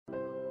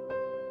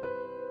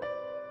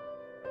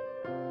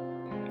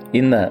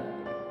ഇന്ന്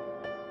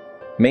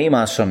മെയ്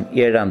മാസം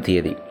 7-ാം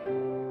തീയതി.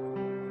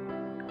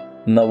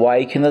 ഇന്ന്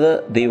വായിക്കുന്നത്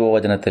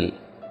ദൈവവചനത്തിൽ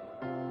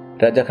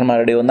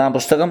രാജാക്കന്മാരുടെ 1-ാം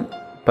പുസ്തകം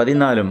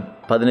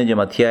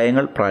 14-15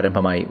 അധ്യായങ്ങൾ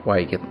പ്രാരംഭമായി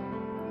വായിക്കുന്നു.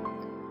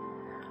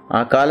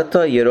 ആ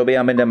കാലത്ത്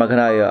യൊരോബെയാമിൻ്റെ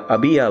മകനായ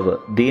അബിയാവ്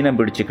ദീനം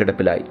പിടിച്ച്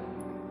കിടപ്പിലായി.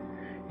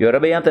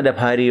 യൊരോബെയാം തൻ്റെ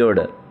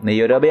ഭാര്യയോട്, നീ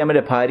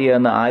യൊരോബെയാമിൻ്റെ ഭാര്യ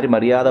എന്ന് ആരും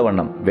അറിയാതെ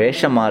വണ്ണം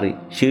വേഷം മാറി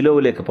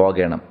ശീലോവിലേക്ക്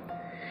പോകണം.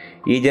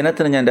 ഈ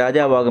ജനത്തിന് ഞാൻ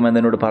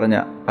രാജാവാകുമെന്നോട് പറഞ്ഞ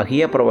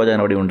അഹിയ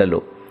പ്രവാചകൻ അവിടെ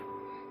ഉണ്ടല്ലോ.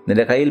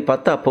 നിന്റെ കയ്യിൽ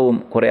 10 അപ്പവും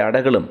കുറേ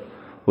അടകളും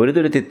ഒരു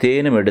തുരുത്തി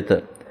തേനും എടുത്ത്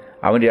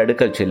അവൻ്റെ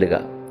അടുക്കൽ ചെല്ലുക.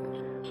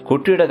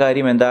 കുട്ടിയുടെ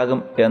കാര്യം എന്താകും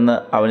എന്ന്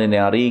അവൻ എന്നെ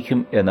അറിയിക്കും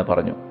എന്ന്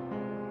പറഞ്ഞു.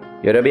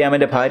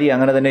 യൊരോബെയാമിൻ്റെ ഭാര്യ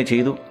അങ്ങനെ തന്നെ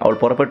ചെയ്തു. അവൾ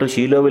പുറപ്പെട്ടു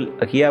ശീലോവിൽ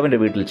അഹിയാവിൻ്റെ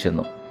വീട്ടിൽ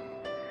ചെന്നു.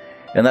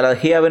 എന്നാൽ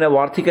അഹിയാവിന്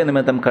വാർദ്ധക്യ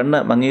നിമിത്തം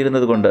കണ്ണ്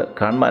മങ്ങിയിരുന്നത് കൊണ്ട്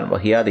കാണുവാൻ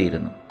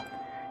വഹിയാതെയിരുന്നു.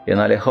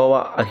 എന്നാൽ യഹോവ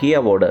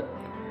അഹിയാവോട്,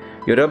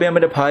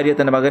 യൊരോബെയാമിൻ്റെ ഭാര്യ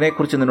തൻ്റെ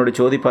മകനെക്കുറിച്ച് നിന്നോട്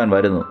ചോദിപ്പാൻ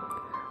വരുന്നു.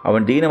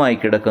 അവൻ ദീനമായി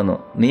കിടക്കുന്നു.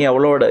 നീ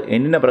അവളോട്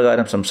എന്നിന്ന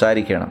പ്രകാരം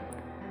സംസാരിക്കണം.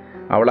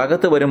 അവൾ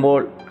അകത്ത്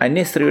വരുമ്പോൾ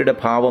അന്യസ്ത്രീയുടെ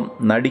ഭാവം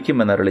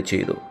നടിക്കുമെന്നരുളി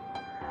ചെയ്തു.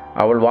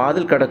 അവൾ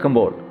വാതിൽ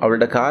കടക്കുമ്പോൾ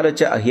അവളുടെ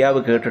കാലൊച്ച അഹിയാവ്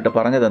കേട്ടിട്ട്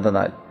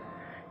പറഞ്ഞതെന്തെന്നാൽ,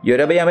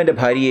 യൊരോബെയാമിൻ്റെ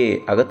ഭാര്യയെ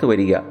അകത്ത്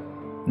വരിക.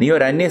 നീ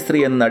ഒരു അന്യസ്ത്രീ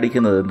എന്ന്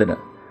നടിക്കുന്നത് എന്തിന്?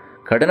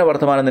 കഠിന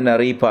വർത്തമാനം നിന്നെ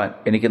അറിയിപ്പാൻ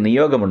എനിക്ക്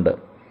നിയോഗമുണ്ട്.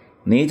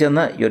 നീ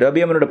ചെന്ന്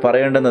യൊരോബെയാമിനോട്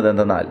പറയേണ്ടുന്നത്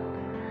എന്തെന്നാൽ,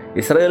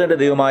 ഇസ്രായേലിൻ്റെ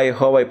ദൈവമായ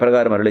യഹോവ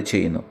ഇപ്രകാരം അരുളി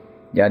ചെയ്യുന്നു,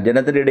 ഞാൻ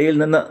ജനത്തിൻ്റെ ഇടയിൽ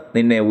നിന്ന്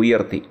നിന്നെ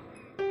ഉയർത്തി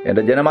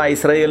എൻ്റെ ജനമായ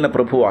ഇസ്രായേലിനെ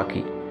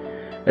പ്രഭുവാക്കി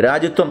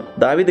രാജ്യത്വം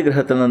ദാവീദ്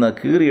ഗൃഹത്തിൽ നിന്ന്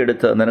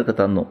കീറിയെടുത്ത് നിനക്ക്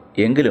തന്നു.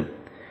 എങ്കിലും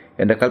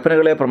എൻ്റെ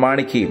കൽപ്പനകളെ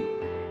പ്രമാണിക്കുകയും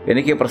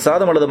എനിക്ക്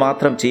പ്രസാദമുള്ളത്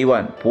മാത്രം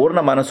ചെയ്യുവാൻ പൂർണ്ണ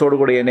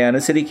മനസ്സോടുകൂടി എന്നെ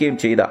അനുസരിക്കുകയും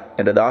ചെയ്ത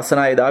എൻ്റെ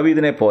ദാസനായ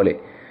ദാവീദിനെ പോലെ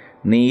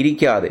നീ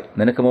ഇരിക്കാതെ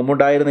നിനക്ക്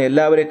മുമ്പുണ്ടായിരുന്ന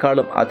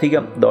എല്ലാവരെക്കാളും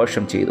അധികം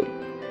ദോഷം ചെയ്തു.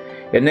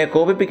 എന്നെ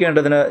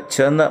കോപിപ്പിക്കേണ്ടതിന്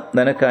ചെന്ന്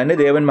നിനക്ക്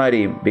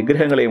അന്യദേവന്മാരെയും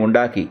വിഗ്രഹങ്ങളെയും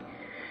ഉണ്ടാക്കി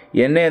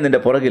എന്നെ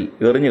നിൻ്റെ പുറകിൽ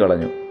എറിഞ്ഞു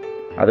കളഞ്ഞു.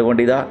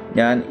 അതുകൊണ്ടിതാ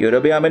ഞാൻ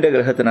യൊരോബെയാമിൻ്റെ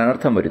ഗൃഹത്തിന്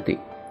അനർത്ഥം വരുത്തി.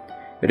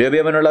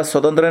 യൊരോബെയാമിനുള്ള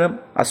സ്വതന്ത്രനും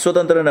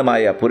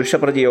അസ്വതന്ത്രനുമായ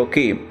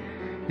പുരുഷപ്രജയൊക്കെയും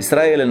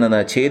ഇസ്രായേലിൽ നിന്ന്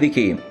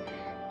ഛേദിക്കുകയും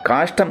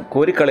കാഷ്ടം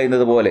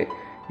കോരിക്കളയുന്നത് പോലെ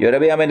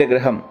യൊരോബെയാമിൻ്റെ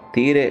ഗൃഹം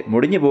തീരെ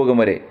മുടിഞ്ഞു പോകും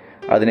വരെ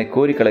അതിനെ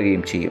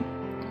കോരിക്കളയുകയും ചെയ്യും.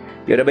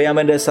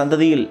 യൊരോബെയാമിൻ്റെ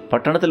സന്തതിയിൽ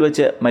പട്ടണത്തിൽ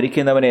വെച്ച്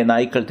മരിക്കുന്നവനെ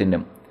നായ്ക്കൾ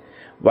തിന്നും,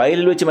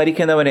 വയലിൽ വെച്ച്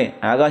മരിക്കുന്നവനെ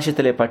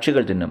ആകാശത്തിലെ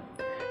പക്ഷികൾ തിന്നും.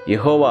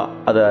 യഹോവ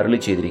അത്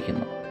അരുളി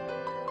ചെയ്തിരിക്കുന്നു.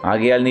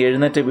 ആകയാൽ നീ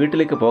എഴുന്നേറ്റ്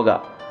വീട്ടിലേക്ക് പോക.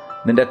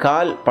 നിന്റെ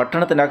കാൽ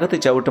പട്ടണത്തിനകത്ത്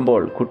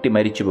ചവിട്ടുമ്പോൾ കുട്ടി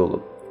മരിച്ചു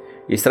പോകും.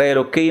 ഇസ്രായേൽ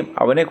ഒക്കെയും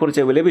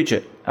അവനെക്കുറിച്ച് വിലപിച്ച്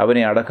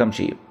അവനെ അടക്കം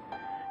ചെയ്യും.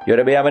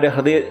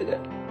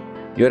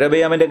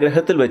 യൊരോബെയാമിൻ്റെ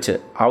ഗൃഹത്തിൽ വെച്ച്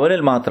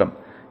അവനിൽ മാത്രം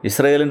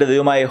ഇസ്രായേലിൻ്റെ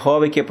ദൈവമായ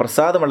യഹോവയ്ക്ക്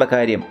പ്രസാദമുള്ള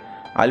കാര്യം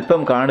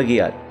അല്പം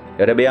കാണുകയാൽ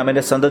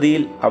യൊരോബെയാമിൻ്റെ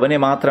സന്തതിയിൽ അവനെ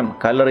മാത്രം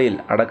കല്ലറയിൽ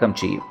അടക്കം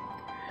ചെയ്യും.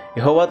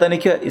 യഹോവ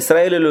തനിക്ക്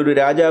ഇസ്രായേലിൽ ഒരു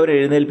രാജാവിനെ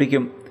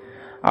എഴുന്നേൽപ്പിക്കും.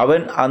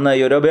 അവൻ അന്ന്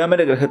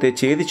യൊരോബെയാമിൻ്റെ ഗൃഹത്തെ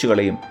ഛേദിച്ചു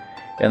കളയും.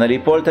 എന്നാൽ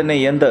ഇപ്പോൾ തന്നെ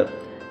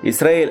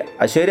ഇസ്രായേൽ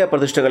അശേര്യ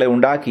പ്രതിഷ്ഠകളെ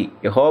ഉണ്ടാക്കി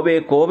യഹോവയെ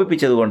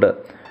കോപിപ്പിച്ചതുകൊണ്ട്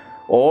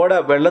ഓട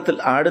വെള്ളത്തിൽ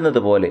ആടുന്നത്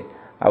പോലെ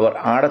അവർ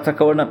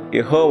ആടത്തക്കവണ്ണം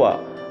യഹോവ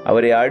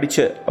അവരെ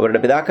അടിച്ച് അവരുടെ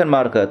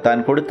പിതാക്കന്മാർക്ക് താൻ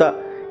കൊടുത്ത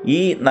ഈ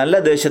നല്ല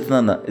ദേശത്തു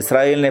നിന്ന്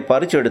ഇസ്രായേലിനെ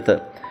പറിച്ചെടുത്ത്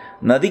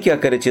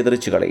നദിക്കക്കരെ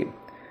ചിതറിച്ചു കളയും.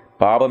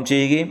 പാപം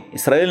ചെയ്യുകയും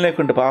ഇസ്രായേലിനെ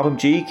കൊണ്ട് പാപം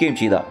ചെയ്യിക്കുകയും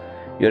ചെയ്ത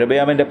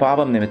യൊരോബെയാമിൻ്റെ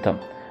പാപം നിമിത്തം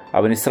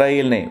അവൻ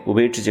ഇസ്രായേലിനെ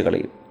ഉപേക്ഷിച്ച്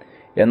കളയും.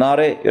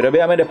 എന്നാറെ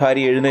യൊരോബെയാമിൻ്റെ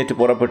ഭാര്യ എഴുന്നേറ്റ്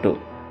പുറപ്പെട്ടു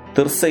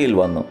തിർസയിൽ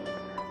വന്നു.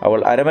 അവൾ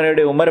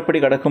അരമനയുടെ ഉമ്മരപ്പടി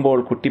കടക്കുമ്പോൾ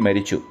കുട്ടി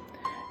മരിച്ചു.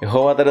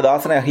 യഹോവ തന്റെ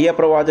ദാസനെ അഹിയ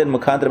പ്രവാചകൻ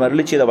മുഖാന്തരം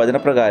അരുളി ചെയ്ത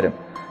വചനപ്രകാരം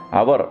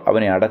അവർ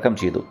അവനെ അടക്കം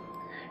ചെയ്തു.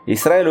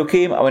 ഇസ്രായേൽ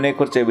ഒക്കെയും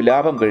അവനെക്കുറിച്ച്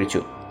വിലാപം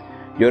കഴിച്ചു.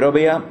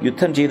 യൊരോബെയാം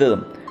യുദ്ധം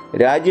ചെയ്തതും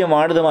രാജ്യം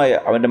വാണതുമായ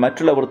അവൻ്റെ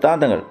മറ്റുള്ള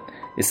വൃത്താന്തങ്ങൾ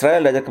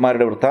ഇസ്രായേൽ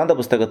രാജാക്കന്മാരുടെ വൃത്താന്ത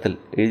പുസ്തകത്തിൽ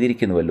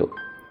എഴുതിയിരിക്കുന്നുവല്ലോ.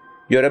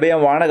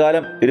 യൊരോബെയാം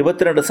വാണകാലം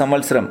 22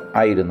 സംവത്സരം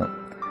ആയിരുന്നു.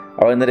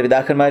 അവൻ തന്റെ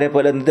പിതാക്കന്മാരെ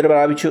പോലെ നിദ്ര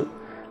പ്രാപിച്ചു.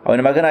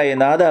 അവൻ്റെ മകനായ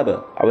നാദാബ്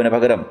അവന്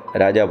പകരം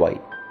രാജാവായി.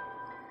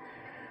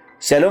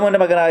 ശലോമോന്റെ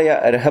മകനായ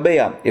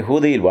രഹബെയാം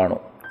യഹൂദയിൽ വാണു.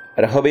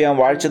 രഹബെയാം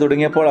വാഴ്ച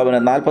തുടങ്ങിയപ്പോൾ അവന്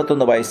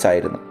 41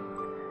 വയസ്സായിരുന്നു.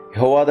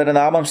 യഹോവ തന്റെ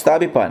നാമം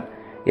സ്ഥാപിപ്പാൻ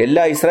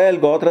എല്ലാ ഇസ്രായേൽ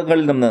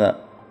ഗോത്രങ്ങളിൽ നിന്ന്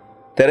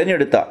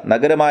തെരഞ്ഞെടുത്ത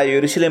നഗരമായ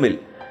യെരൂശലേമിൽ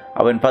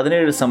അവൻ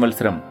 17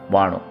 സംവത്സരം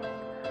വാണു.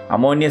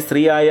 അമ്മോന്യ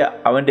സ്ത്രീയായ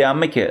അവൻ്റെ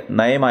അമ്മയ്ക്ക്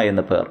നയമാ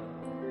എന്ന് പേർ.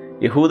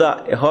 യഹൂദ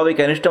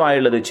യഹോവയ്ക്ക്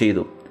അനിഷ്ടമായുള്ളത്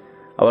ചെയ്തു.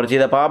 അവർ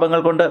ചെയ്ത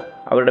പാപങ്ങൾ കൊണ്ട്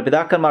അവരുടെ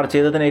പിതാക്കന്മാർ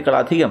ചെയ്തതിനേക്കാൾ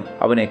അധികം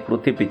അവനെ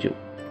ക്രുദ്ധിപ്പിച്ചു.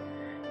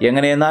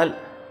 എങ്ങനെയെന്നാൽ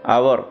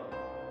അവർ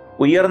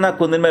ഉയർന്ന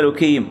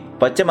കുന്നിന്മേലൊക്കെയും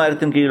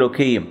പച്ചമരത്തിൻ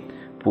കീഴിലൊക്കെയും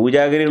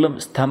പൂജാഗിരികളും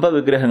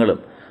സ്തംഭവിഗ്രഹങ്ങളും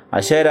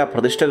അശേര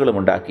പ്രതിഷ്ഠകളും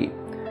ഉണ്ടാക്കി.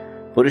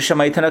 പുരുഷ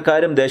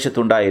മൈഥുനക്കാരും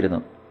ദേശത്തുണ്ടായിരുന്നു.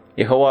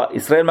 യഹോവ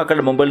ഇസ്രായേൽ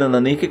മക്കളുടെ മുമ്പിൽ നിന്ന്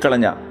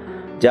നീക്കിക്കളഞ്ഞ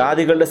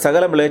ജാതികളുടെ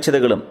സകല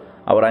മ്ലേച്ഛതകളും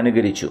അവർ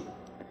അനുകരിച്ചു.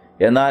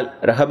 എന്നാൽ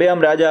രഹബെയാം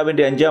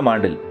രാജാവിൻ്റെ 5-ാം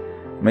ആണ്ടിൽ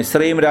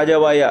മിസ്രയീം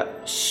രാജാവായ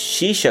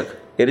ശീശക്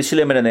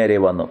യെരൂശലേമിന് നേരെ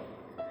വന്നു.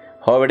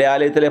 യഹോവയുടെ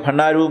ആലയത്തിലെ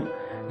ഭണ്ഡാരവും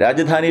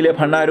രാജധാനിയിലെ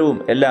ഭണ്ഡാരവും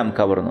എല്ലാം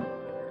കവർന്നു.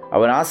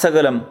 അവൻ ആ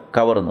സകലം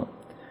കവർന്നു.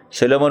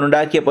 ശലോമോൻ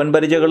ഉണ്ടാക്കിയ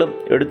പൊൻപരിചകളും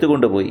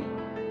എടുത്തുകൊണ്ടുപോയി.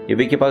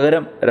 ഇവയ്ക്ക്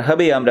പകരം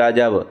രഹബെയാം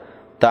രാജാവ്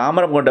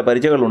താമ്രം കൊണ്ട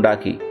പരിചകൾ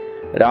ഉണ്ടാക്കി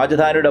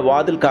രാജധാനിയുടെ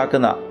വാതിൽ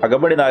കാക്കുന്ന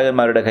അകമ്പടി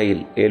നായകന്മാരുടെ കയ്യിൽ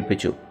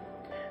ഏൽപ്പിച്ചു.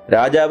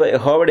 രാജാവ്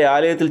യഹോവയുടെ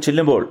ആലയത്തിൽ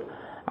ചെല്ലുമ്പോൾ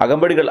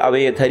അകമ്പടികൾ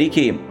അവയെ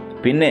ധരിക്കുകയും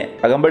പിന്നെ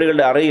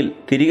അകമ്പടികളുടെ അറയിൽ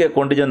തിരികെ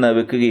കൊണ്ടുചെന്ന്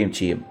വെക്കുകയും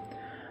ചെയ്യും.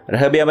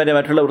 രെഹബ്യാമിൻ്റെ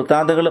മറ്റുള്ള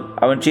വൃത്താന്തങ്ങളും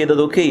അവൻ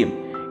ചെയ്തതൊക്കെയും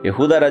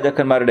യഹൂദ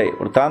രാജാക്കന്മാരുടെ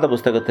വൃത്താന്ത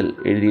പുസ്തകത്തിൽ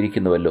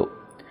എഴുതിയിരിക്കുന്നുവല്ലോ.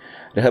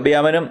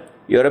 രെഹബ്യാമനും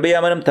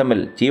യൊരോബെയാമും തമ്മിൽ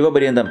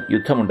ജീവപര്യന്തം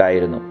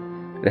യുദ്ധമുണ്ടായിരുന്നു.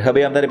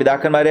 രെഹബ്യാം തൻ്റെ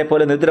പിതാക്കന്മാരെ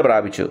പോലെ നിദ്ര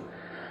പ്രാപിച്ചു.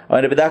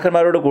 അവൻ്റെ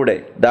പിതാക്കന്മാരോട് കൂടെ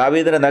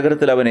ദാവീദിൻ്റെ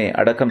നഗരത്തിൽ അവനെ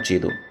അടക്കം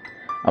ചെയ്തു.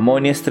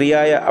 അമ്മോന്യ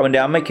സ്ത്രീയായ അവൻ്റെ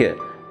അമ്മയ്ക്ക്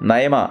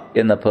നയമ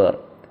എന്ന പേർ.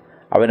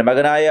 അവൻ്റെ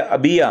മകനായ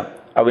അബിയാം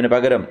അവന്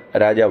പകരം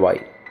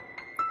രാജാവായി.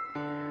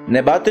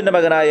 നെബാത്തിൻ്റെ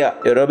മകനായ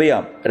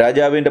യൊരോബെയാം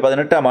രാജാവിൻ്റെ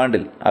 18-ാം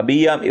ആണ്ടിൽ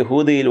അബിയാം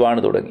യഹൂദയിൽ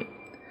വാണു തുടങ്ങി.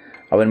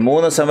 അവൻ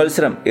 3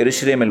 സംവത്സരം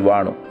യെരൂശലേമിൽ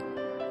വാണു.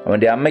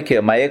 അവൻ്റെ അമ്മയ്ക്ക്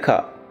മയഖ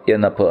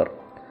എന്ന പേർ.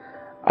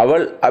 അവൾ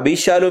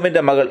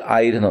അബീശാലോമിൻ്റെ മകൾ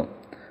ആയിരുന്നു.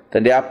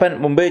 തൻ്റെ അപ്പൻ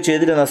മുമ്പേ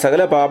ചെയ്തിരുന്ന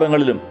സകല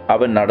പാപങ്ങളിലും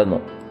അവൻ നടന്നു.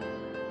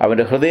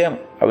 അവൻ്റെ ഹൃദയം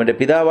അവൻ്റെ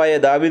പിതാവായ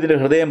ദാവീദിൻ്റെ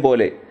ഹൃദയം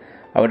പോലെ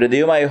അവൻ്റെ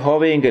ദൈവമായ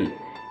യഹോവയെങ്കിൽ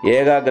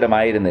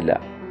ഏകാഗ്രമായിരുന്നില്ല.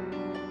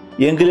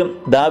 എങ്കിലും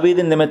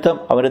ദാവീദിൻ നിമിത്തം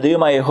അവൻ്റെ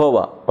ദൈവമായ യഹോവ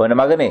അവൻ്റെ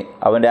മകനെ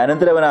അവൻ്റെ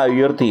അനന്തരവനായി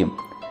ഉയർത്തിയും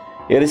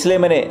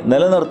യെരൂശലേമിനെ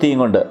നിലനിർത്തിയും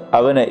കൊണ്ട്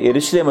അവന്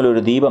യെരൂശലേമിൽ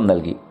ഒരു ദീപം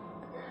നൽകി.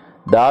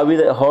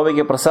 ദാവീദ്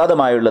യഹോവയ്ക്ക്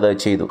പ്രസാദമായുള്ളത്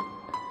ചെയ്തു.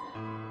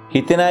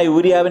 ഹിത്യനായ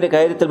ഊരിയാവിൻ്റെ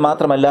കാര്യത്തിൽ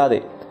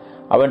മാത്രമല്ലാതെ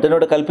അവൻ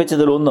തന്നോട്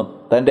കൽപ്പിച്ചതിലൊന്നും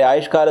തൻ്റെ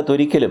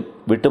ആയുഷ്കാലത്തൊരിക്കലും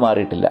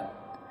വിട്ടുമാറിയിട്ടില്ല.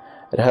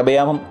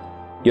 രെഹബ്യാമും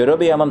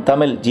യൊരോബെയാമും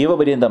തമ്മിൽ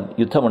ജീവപര്യന്തം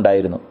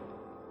യുദ്ധമുണ്ടായിരുന്നു.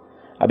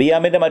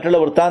 അബിയാമിൻ്റെ മറ്റുള്ള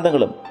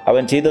വൃത്താന്തങ്ങളും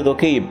അവൻ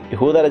ചെയ്തതൊക്കെയും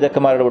യഹൂദ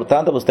രാജാക്കന്മാരുടെ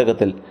വൃത്താന്ത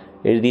പുസ്തകത്തിൽ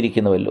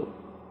എഴുതിയിരിക്കുന്നുവല്ലോ.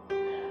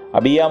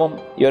 അബിയാമും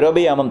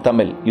യൊരോബെയാമും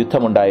തമ്മിൽ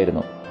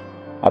യുദ്ധമുണ്ടായിരുന്നു.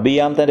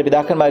 അബിയാം തൻ്റെ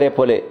പിതാക്കന്മാരെ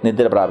പോലെ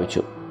നിദ്ര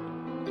പ്രാപിച്ചു.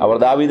 അവർ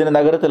ദാവീദിൻ്റെ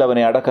നഗരത്തിൽ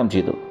അവനെ അടക്കം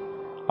ചെയ്തു.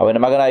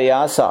 അവൻ്റെ മകനായ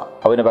ആസ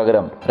അവന്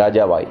പകരം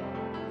രാജാവായി.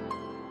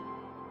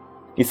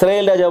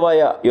 ഇസ്രായേൽ രാജാവായ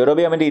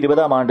യൊരോബെയാമിൻ്റെ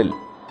 20-ാം ആണ്ടിൽ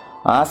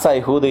ആസ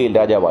യഹൂദയിൽ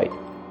രാജാവായി.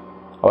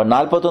 അവൻ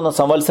 41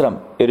 സംവത്സരം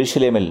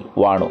യെരൂശലേമിൽ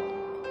വാണു.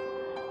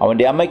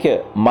 അവൻ്റെ അമ്മയ്ക്ക്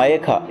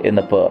മയഖ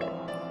എന്ന പേർ.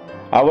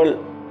 അവൾ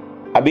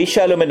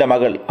അബീശാലോമിൻ്റെ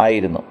മകൾ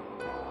ആയിരുന്നു.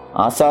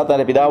 ആസ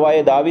തൻ്റെ പിതാവായ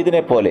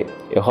ദാവീദിനെ പോലെ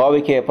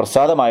യഹോവയ്ക്ക്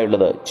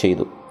പ്രസാദമായുള്ളത്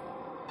ചെയ്തു.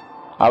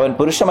 അവൻ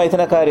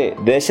പുരുഷമൈഥുനക്കാരെ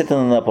ദേശത്ത്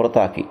നിന്ന്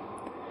പുറത്താക്കി.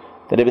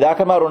 തൻ്റെ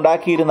പിതാക്കന്മാർ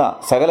ഉണ്ടാക്കിയിരുന്ന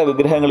സകല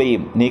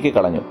വിഗ്രഹങ്ങളെയും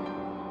നീക്കിക്കളഞ്ഞു.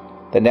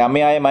 തൻ്റെ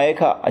അമ്മയായ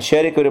മയഖ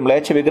അശേരയ്ക്കൊരു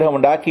മ്ലേച്ഛ വിഗ്രഹം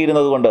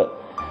ഉണ്ടാക്കിയിരുന്നതുകൊണ്ട്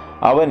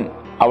അവൻ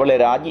അവളെ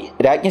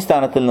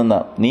രാജ്ഞിസ്ഥാനത്തിൽ നിന്ന്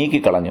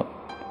നീക്കിക്കളഞ്ഞു.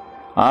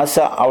 ആസ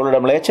അവളുടെ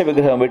മ്ലേച്ഛ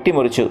വിഗ്രഹം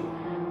വെട്ടിമുറിച്ചു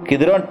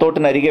കിദ്രോൻ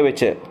തോട്ടിനരികെ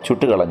വെച്ച്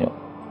ചുട്ടുകളഞ്ഞു.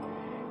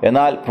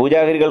 എന്നാൽ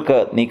പൂജാഗിരികൾക്ക്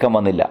നീക്കം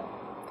വന്നില്ല.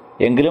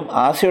 എങ്കിലും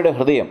ആസയുടെ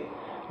ഹൃദയം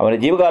അവൻ്റെ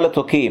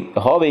ജീവകാലത്തൊക്കെയും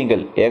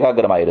യഹോവയെങ്കിൽ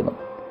ഏകാഗ്രമായിരുന്നു.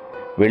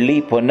 വെള്ളി,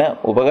 പൊന്ന്,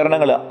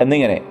 ഉപകരണങ്ങൾ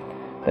എന്നിങ്ങനെ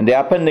തൻ്റെ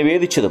അപ്പൻ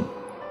നിവേദിച്ചതും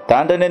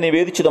താൻ തന്നെ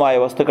നിവേദിച്ചതുമായ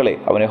വസ്തുക്കളെ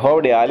അവൻ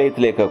യഹോവയുടെ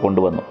ആലയത്തിലേക്ക്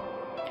കൊണ്ടുവന്നു.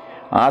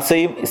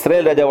 ആസയും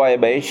ഇസ്രായേൽ രാജാവായ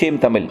ബയശയും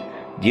തമ്മിൽ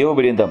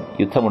ജീവപര്യന്തം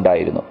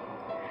യുദ്ധമുണ്ടായിരുന്നു.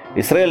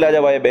 ഇസ്രായേൽ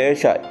രാജാവായ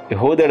ബയശ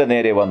യഹൂദയുടെ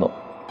നേരെ വന്നു.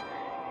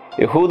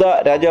 യഹൂദ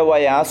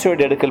രാജാവായ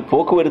ആസയുടെ അടുക്കൽ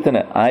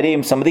പോക്കുവരുത്തിന്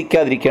ആരെയും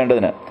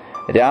സമ്മതിക്കാതിരിക്കേണ്ടതിന്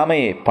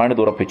രാമയെ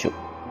പണിതുറപ്പിച്ചു.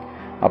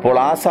 അപ്പോൾ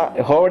ആസ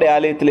യഹോവയുടെ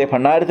ആലയത്തിലെ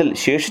ഭണ്ഡാരത്തിൽ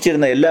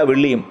ശേഷിച്ചിരുന്ന എല്ലാ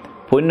വെള്ളിയും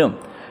പൊന്നും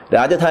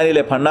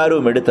രാജധാനിയിലെ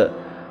ഭണ്ഡാരവും എടുത്ത്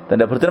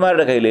തൻ്റെ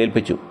ഭൃത്യന്മാരുടെ കയ്യിൽ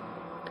ഏൽപ്പിച്ചു.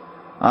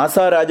 ആസ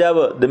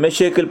രാജാവ്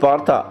ദമ്മേശേക്കിൽ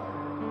പാർത്ത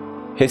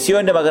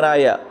ഹെസ്യോന്റെ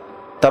മകനായ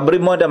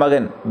തബ്രിമ്മോന്റെ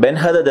മകൻ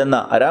ബെൻഹദദ് എന്ന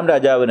അരാം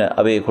രാജാവിന്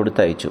അവയെ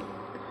കൊടുത്തയച്ചു.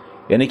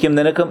 എനിക്കും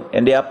നിനക്കും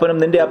എൻ്റെ അപ്പനും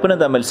നിന്റെ അപ്പനും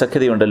തമ്മിൽ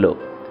സഖ്യതയുണ്ടല്ലോ.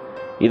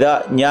 ഇതാ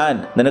ഞാൻ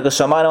നിനക്ക്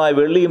സമാനമായ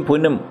വെള്ളിയും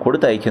പൊന്നും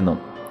കൊടുത്തയക്കുന്നു.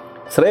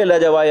 ഇസ്രായേൽ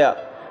രാജാവായ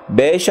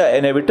ബേശ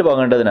എന്നെ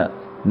വിട്ടുപോകേണ്ടതിന്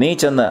നീ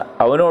ചെന്ന്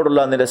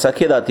അവനോടുള്ള നിന്റെ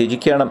സഖ്യത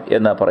ത്യജിക്കണം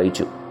എന്ന്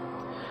പറയിച്ചു.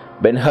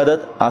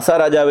 ബെൻഹദദ് ആസ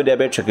രാജാവിൻ്റെ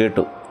അപേക്ഷ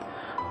കേട്ടു.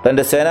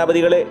 തൻ്റെ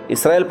സേനാപതികളെ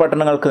ഇസ്രായേൽ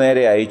പട്ടണങ്ങൾക്ക്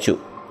നേരെ അയച്ചു.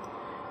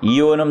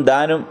 ഇയോനും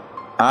ദാനും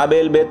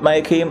ആബേൽ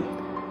ബേത്മയഖയും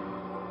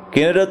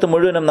കിന്നരത്ത്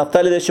മുഴുവനും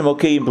നഫ്താലി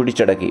ദേശമൊക്കെയും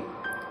പിടിച്ചടക്കി.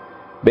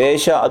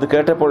 ബേശ അത്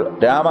കേട്ടപ്പോൾ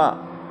രാമ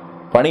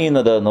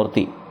പണിയുന്നത്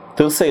നിർത്തി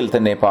തിർസയിൽ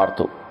തന്നെ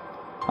പാർത്തു.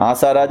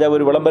 ആസ രാജാവ്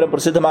ഒരു വിളംബരം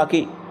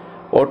പ്രസിദ്ധമാക്കി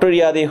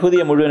ഒട്ടൊഴിയാതെ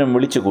യഹൂദിയെ മുഴുവനും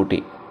വിളിച്ചുകൂട്ടി.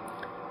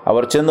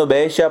 അവർ ചെന്നു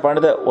ബേശ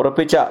പണിത്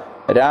ഉറപ്പിച്ച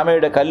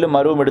രാമയുടെ കല്ലും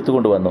മരവും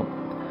എടുത്തുകൊണ്ടുവന്നു.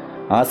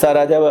 ആസ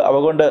രാജാവ് അവ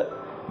കൊണ്ട്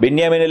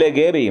ബെന്യാമീനിലെ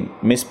ഗേബയും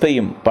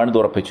മിസ്പയും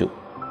പണിതുറപ്പിച്ചു.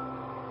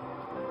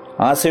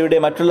 ആസയുടെ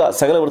മറ്റുള്ള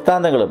സകല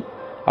വൃത്താന്തങ്ങളും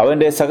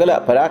അവൻ്റെ സകല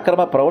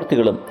പരാക്രമ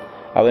പ്രവൃത്തികളും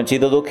അവൻ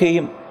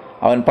ചെയ്തതൊക്കെയും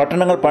അവൻ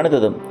പട്ടണങ്ങൾ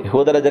പണിതതും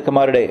യഹൂദ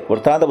രാജാക്കന്മാരുടെ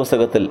വൃത്താന്ത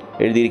പുസ്തകത്തിൽ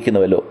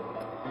എഴുതിയിരിക്കുന്നുവല്ലോ.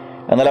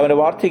 എന്നാൽ അവൻ്റെ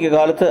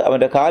വാർദ്ധക്യകാലത്ത്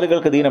അവൻ്റെ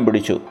കാലുകൾക്ക് ദീനം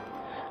പിടിച്ചു.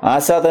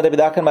 ആസ തൻ്റെ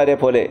പിതാക്കന്മാരെ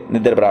പോലെ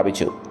നിദ്ര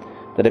പ്രാപിച്ചു.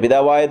 തൻ്റെ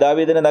പിതാവായ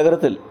ദാവീദിൻ്റെ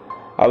നഗരത്തിൽ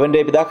അവൻ്റെ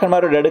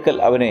പിതാക്കന്മാരുടെ അടുക്കൽ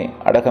അവനെ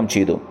അടക്കം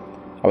ചെയ്തു.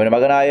 അവൻ്റെ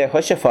മകനായ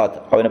ഹോശഫാത്ത്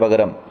അവന്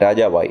പകരം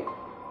രാജാവായി.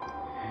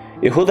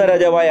 യഹൂദ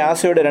രാജാവായ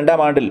ആസയുടെ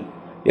 2-ാം ആണ്ടിൽ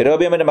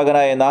യൊരോബെയാമിൻ്റെ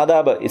മകനായ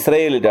നാദാബ്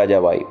ഇസ്രായേലിൽ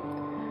രാജാവായി.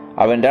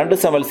 അവൻ 2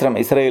 സംവത്സരം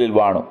ഇസ്രായേലിൽ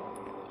വാണു.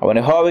 അവൻ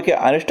യഹോവയ്ക്ക്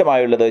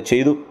അനിഷ്ടമായുള്ളത്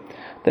ചെയ്തു.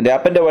 തൻ്റെ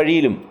അപ്പൻ്റെ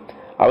വഴിയിലും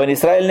അവൻ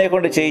ഇസ്രായേലിനെ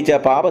കൊണ്ട് ചെയ്യിച്ച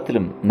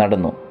പാപത്തിലും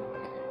നടന്നു.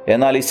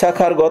 എന്നാൽ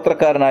ഇസ്സാഖാർ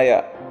ഗോത്രക്കാരനായ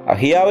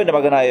അഹിയാവിൻ്റെ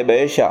മകനായ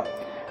ബേശ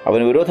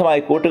അവന്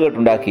വിരോധമായി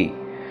കൂട്ടുകെട്ടുണ്ടാക്കി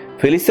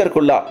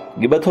ഫിലിസ്ത്യർക്കുള്ള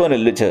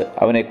ഗിബഥോനിൽ വെച്ച്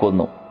അവനെ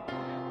കൊന്നു.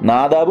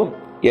 നാദാബും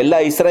എല്ലാ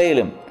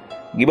ഇസ്രായേലും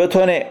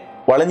ഗിബഥോനെ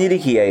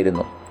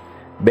വളഞ്ഞിരിക്കുകയായിരുന്നു.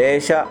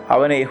 ബേശ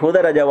അവനെ യഹൂദ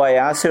രാജാവായ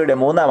ആസയുടെ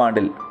 3-ാം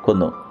ആണ്ടിൽ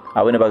കൊന്നു.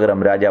 അവന് പകരം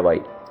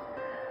രാജാവായി.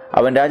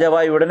 അവൻ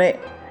രാജാവായ ഉടനെ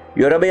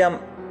യൊരോബെയാം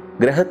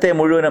ഗ്രഹത്തെ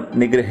മുഴുവനും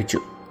നിഗ്രഹിച്ചു.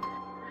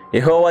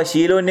 യഹോവ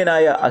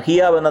ശീലോന്യനായ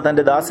അഹിയാവ് എന്ന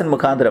തൻ്റെ ദാസൻ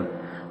മുഖാന്തരം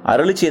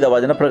അരുളി ചെയ്ത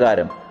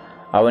വചനപ്രകാരം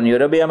അവൻ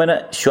യൊരോബെയാമിന്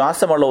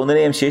ശ്വാസമുള്ള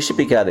ഒന്നിനെയും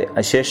ശേഷിപ്പിക്കാതെ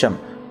അശേഷം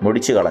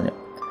മുടിച്ചു കളഞ്ഞു.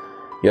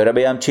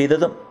 യൊരോബെയാം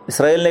ചെയ്തതും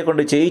ഇസ്രായേലിനെ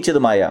കൊണ്ട്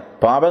ചെയ്യിച്ചതുമായ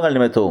പാപങ്ങൾ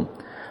നിമിത്തവും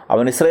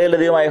അവൻ ഇസ്രായേലിന്റെ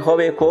ദൈവമായ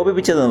യഹോവയെ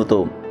കോപിപ്പിച്ചത്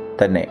നിമിത്തവും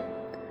തന്നെ.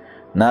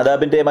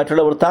 നാദാബിൻ്റെ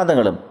മറ്റുള്ള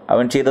വൃത്താന്തങ്ങളും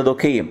അവൻ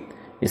ചെയ്തതൊക്കെയും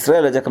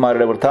ഇസ്രായേൽ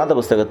രാജാക്കന്മാരുടെ വൃത്താന്ത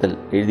പുസ്തകത്തിൽ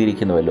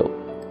എഴുതിയിരിക്കുന്നുവല്ലോ.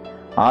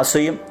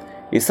 ആസയും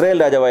ഇസ്രായേൽ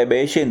രാജാവായ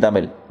ബേശയും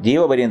തമ്മിൽ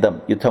ജീവപര്യന്തം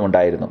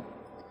യുദ്ധമുണ്ടായിരുന്നു.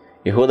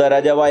 യഹൂദ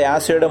രാജാവായ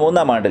ആസയുടെ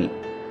 3-ാം ആണ്ടിൽ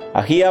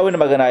അഹിയാവിൻ്റെ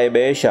മകനായ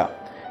ബേശ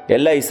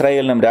എല്ലാ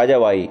ഇസ്രായേലിനും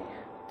രാജാവായി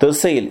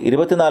തിർസയിൽ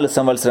 24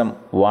 സംവത്സരം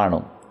വാണു.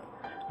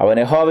 അവൻ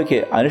യഹോവയ്ക്ക്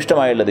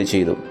അനിഷ്ടമായുള്ളത്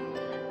ചെയ്തു.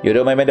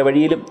 യൊരോബെയാമിന്റെ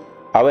വഴിയിലും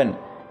അവൻ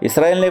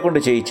ഇസ്രായേലിനെ കൊണ്ട്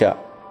ചെയ്യിച്ച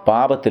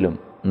പാപത്തിലും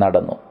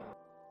നടന്നു.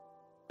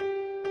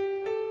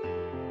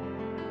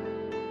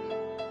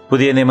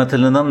 പുതിയ നിയമത്തിൽ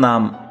നിന്നും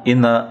നാം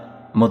ഇന്ന്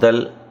മുതൽ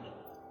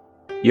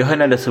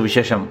യോഹന്നാന്റെ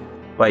സുവിശേഷം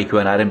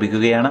വായിക്കുവാൻ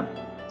ആരംഭിക്കുകയാണ്.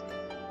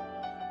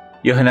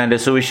 യോഹന്നാന്റെ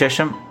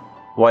സുവിശേഷം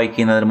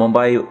വായിക്കുന്നതിന്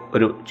മുമ്പായി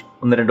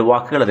 1-2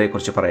 വാക്കുകൾ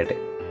അതേക്കുറിച്ച് പറയട്ടെ.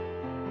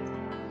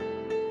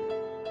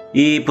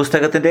 ഈ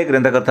പുസ്തകത്തിൻ്റെ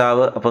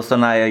ഗ്രന്ഥകർത്താവ്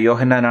അപ്പോസ്തലനായ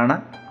യോഹന്നാനാണ്.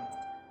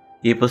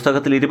 ഈ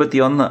പുസ്തകത്തിൽ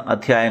 21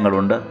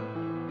 അധ്യായങ്ങളുണ്ട്.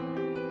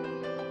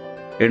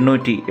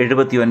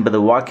 879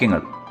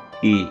 വാക്യങ്ങൾ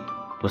ഈ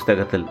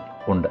പുസ്തകത്തിൽ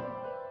ഉണ്ട്.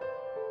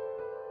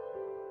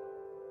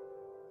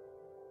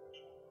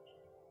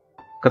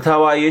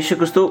 കർത്താവായ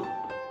യേശുക്രിസ്തു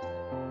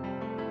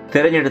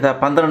തിരഞ്ഞെടുത്ത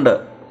 12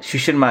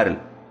 ശിഷ്യന്മാരിൽ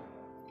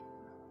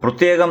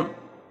പ്രത്യേകം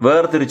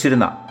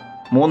വേർതിരിച്ചിരുന്ന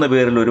 3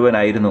 പേരിൽ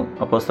ഒരുവനായിരുന്നു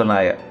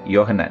അപ്പോസ്തലനായ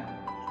യോഹന്നാൻ.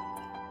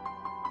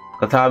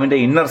 കർത്താവിൻ്റെ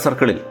ഇന്നർ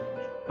സർക്കിളിൽ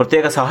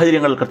പ്രത്യേക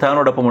സാഹചര്യങ്ങൾ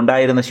കർത്താവിനോടൊപ്പം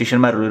ഉണ്ടായിരുന്ന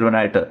ശിഷ്യന്മാരിൽ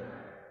ഒരുവനായിട്ട്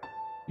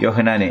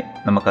യോഹന്നാനെ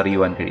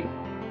നമുക്കറിയുവാൻ കഴിയും.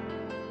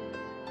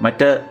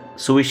 മറ്റ്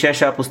സുവിശേഷ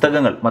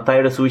പുസ്തകങ്ങൾ,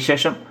 മത്തായിയുടെ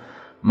സുവിശേഷം,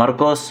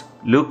 മർക്കോസ്,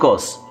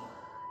 ലൂക്കോസ്,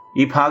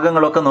 ഈ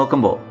ഭാഗങ്ങളൊക്കെ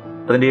നോക്കുമ്പോൾ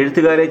അതിൻ്റെ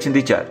എഴുത്തുകാരെ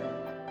ചിന്തിച്ചാൽ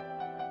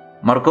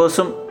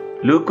മർക്കോസും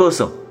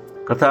ലൂക്കോസും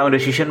കർത്താവിൻ്റെ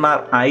ശിഷ്യന്മാർ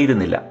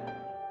ആയിരുന്നില്ല.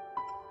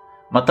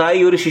 മത്തായി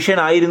ഒരു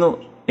ശിഷ്യനായിരുന്നു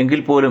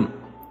എങ്കിൽ പോലും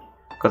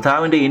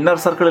കർത്താവിൻ്റെ ഇന്നർ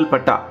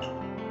സർക്കിളിൽപ്പെട്ട,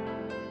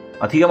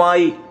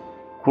 അധികമായി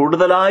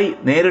കൂടുതലായി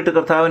നേരിട്ട്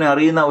കർത്താവിനെ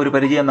അറിയുന്ന ഒരു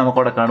പരിചയം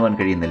നമുക്കവിടെ കാണുവാൻ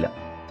കഴിയുന്നില്ല.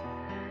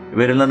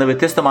 ഇവരിൽ നിന്ന്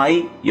വ്യത്യസ്തമായി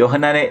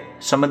യോഹന്നാനെ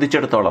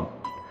സംബന്ധിച്ചിടത്തോളം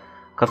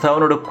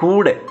കർത്താവിനോട്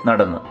കൂടെ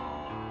നടന്ന്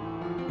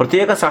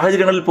പ്രത്യേക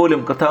സാഹചര്യങ്ങളിൽ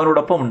പോലും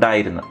കർത്താവിനോടൊപ്പം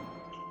ഉണ്ടായിരുന്നു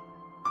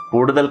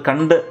കൂടുതൽ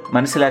കണ്ട്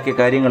മനസ്സിലാക്കിയ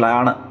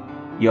കാര്യങ്ങളാണ്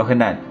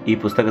യോഹന്നാൻ ഈ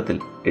പുസ്തകത്തിൽ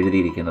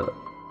എഴുതിയിരിക്കുന്നത്.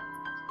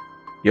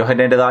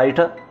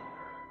 യോഹന്നാൻ്റെതായിട്ട്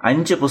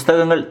 5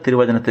 പുസ്തകങ്ങൾ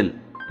തിരുവചനത്തിൽ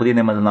പുതിയ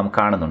നിയമത്തിൽ നാം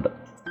കാണുന്നുണ്ട്.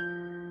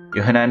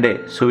 യോഹന്നാൻ്റെ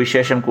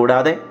സുവിശേഷം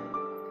കൂടാതെ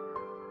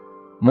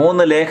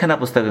 3 ലേഖന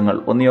പുസ്തകങ്ങൾ,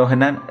 1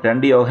 യോഹന്നാൻ,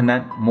 2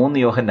 യോഹന്നാൻ,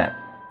 3 യോഹന്നാൻ,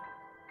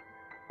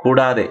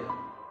 കൂടാതെ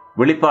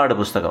വെളിപ്പാട്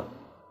പുസ്തകം,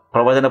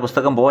 പ്രവചന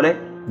പുസ്തകം പോലെ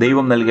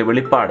ദൈവം നൽകിയ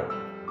വെളിപ്പാട്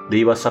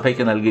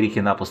ദൈവസഭയ്ക്ക്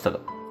നൽകിയിരിക്കുന്ന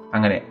പുസ്തകം.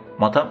 അങ്ങനെ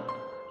മൊത്തം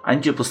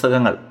 5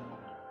 പുസ്തകങ്ങൾ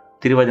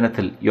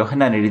തിരുവചനത്തിൽ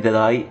യോഹന്നാൻ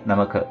എഴുതിയതായി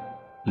നമുക്ക്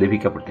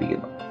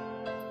ലഭിക്കപ്പെട്ടിരിക്കുന്നു.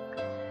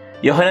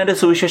 യോഹന്നാന്റെ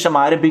സുവിശേഷം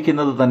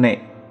ആരംഭിക്കുന്നത് തന്നെ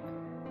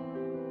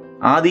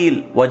ആദിയിൽ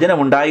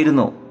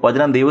വചനമുണ്ടായിരുന്നു,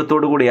 വചനം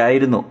ദൈവത്തോടു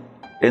കൂടിയായിരുന്നു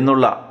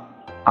എന്നുള്ള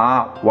ആ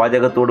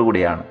വാചകത്തോടു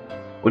കൂടിയാണ്.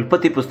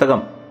 ഉൽപ്പത്തി പുസ്തകം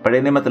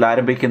പഴയ നിയമത്തിൽ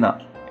ആരംഭിക്കുന്ന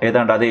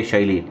ഏതാണ്ട് അതേ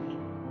ശൈലിയിൽ.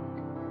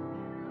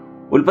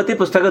 ഉൽപ്പത്തി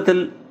പുസ്തകത്തിൽ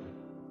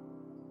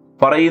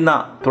പറയുന്ന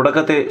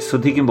തുടക്കത്തെ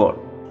ശ്രദ്ധിക്കുമ്പോൾ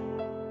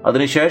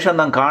അതിനുശേഷം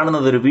നാം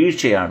കാണുന്നത് ഒരു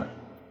വീഴ്ചയാണ്.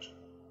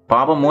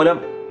 പാപം മൂലം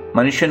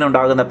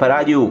മനുഷ്യനുണ്ടാകുന്ന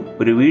പരാജയവും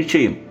ഒരു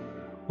വീഴ്ചയും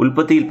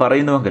ഉൽപ്പത്തിയിൽ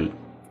പറയുന്നുവെങ്കിൽ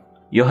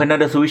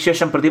യോഹന്നാന്റെ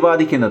സുവിശേഷം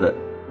പ്രതിപാദിക്കുന്നത്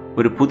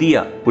ഒരു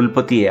പുതിയ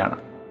ഉൽപ്പത്തിയെയാണ്.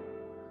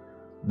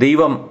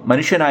 ദൈവം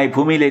മനുഷ്യനായി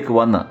ഭൂമിയിലേക്ക്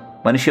വന്ന്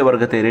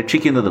മനുഷ്യവർഗത്തെ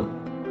രക്ഷിക്കുന്നതും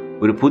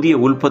ഒരു പുതിയ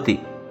ഉൽപ്പത്തി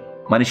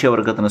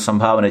മനുഷ്യവർഗത്തിന്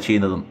സംഭാവന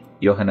ചെയ്യുന്നതും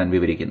യോഹന്നാൻ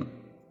വിവരിക്കുന്നു.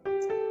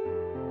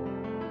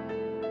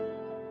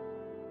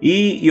 ഈ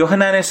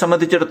യോഹന്നാനെ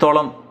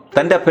സംബന്ധിച്ചിടത്തോളം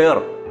തൻ്റെ പേർ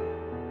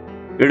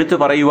എടുത്തു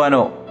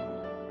പറയുവാനോ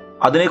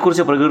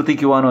അതിനെക്കുറിച്ച്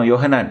പ്രകീർത്തിക്കുവാനോ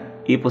യോഹന്നാൻ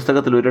ഈ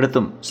പുസ്തകത്തിൽ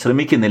ഒരിടത്തും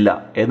ശ്രമിക്കുന്നില്ല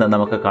എന്ന്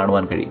നമുക്ക്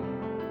കാണുവാൻ കഴിയും.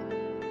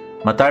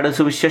 മത്തായിയുടെ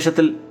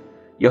സുവിശേഷത്തിൽ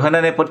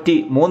യോഹന്നാനെ പറ്റി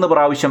 3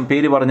 പ്രാവശ്യം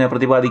പേര് പറഞ്ഞ്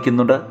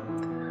പ്രതിപാദിക്കുന്നുണ്ട്.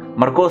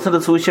 മർക്കോസിന്റെ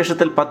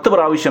സുവിശേഷത്തിൽ 10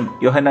 പ്രാവശ്യം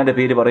യോഹന്നാന്റെ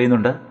പേര്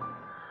പറയുന്നുണ്ട്.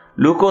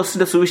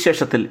 ലൂക്കോസിന്റെ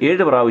സുവിശേഷത്തിൽ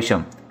 7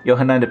 പ്രാവശ്യം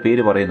യോഹന്നാന്റെ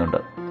പേര് പറയുന്നുണ്ട്.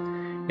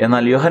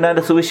 എന്നാൽ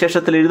യോഹന്നാന്റെ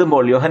സുവിശേഷത്തിൽ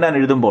യോഹന്നാൻ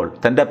എഴുതുമ്പോൾ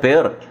തൻ്റെ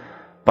പേർ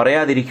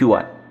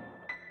പറയാതിരിക്കുവാൻ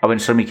അവൻ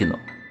ശ്രമിക്കുന്നു.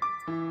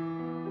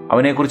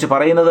 അവനെക്കുറിച്ച്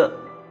പറയുന്നത്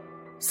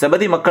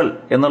സെബദി മക്കൾ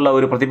എന്നുള്ള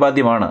ഒരു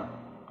പ്രതിപാദ്യമാണ്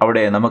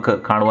അവിടെ നമുക്ക്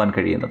കാണുവാൻ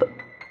കഴിയുന്നത്.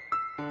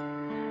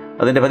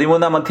 അതിൻ്റെ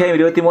 13-ാം അധ്യായം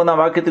 23-ാം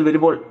വാക്യത്തിൽ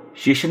വരുമ്പോൾ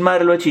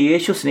ശിഷ്യന്മാരിൽ വെച്ച്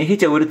യേശു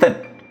സ്നേഹിച്ച ഒരുത്തൻ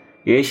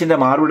യേശുവിൻ്റെ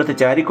മാർവിടത്ത്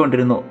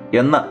ചാരിക്കൊണ്ടിരുന്നു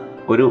എന്ന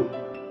ഒരു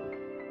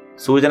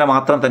സൂചന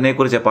മാത്രം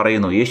തന്നെക്കുറിച്ച്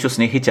പറയുന്നു. യേശു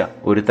സ്നേഹിച്ച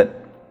ഒരുത്തൻ.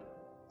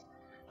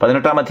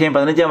 18-ാം അധ്യായം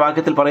 15-ാം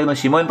വാക്യത്തിൽ പറയുന്നു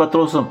ശിമോൻ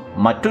പത്രോസും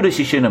മറ്റൊരു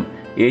ശിഷ്യനും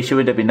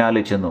യേശുവിൻ്റെ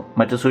പിന്നാലെ ചെന്നു.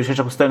 മറ്റു സുവിശേഷ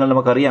പുസ്തകങ്ങൾ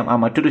നമുക്കറിയാം ആ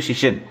മറ്റൊരു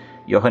ശിഷ്യൻ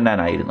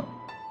യോഹന്നാനായിരുന്നു.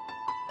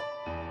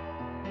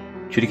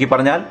 ചുരുക്കി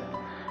പറഞ്ഞാൽ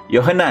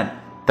യോഹന്നാൻ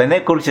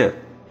തന്നെക്കുറിച്ച്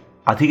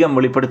അധികം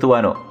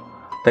വെളിപ്പെടുത്തുവാനോ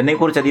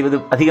തന്നെക്കുറിച്ച്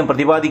അധികം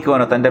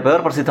പ്രതിപാദിക്കുവാനോ തൻ്റെ പേർ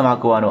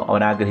പ്രസിദ്ധമാക്കുവാനോ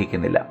അവൻ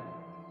ആഗ്രഹിക്കുന്നില്ല.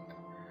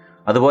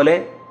 അതുപോലെ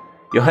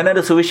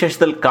യോഹന്നാന്റെ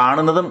സുവിശേഷത്തിൽ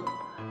കാണുന്നതും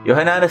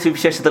യോഹന്നാന്റെ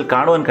സുവിശേഷത്തിൽ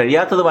കാണുവാൻ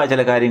കഴിയാത്തതുമായ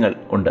ചില കാര്യങ്ങൾ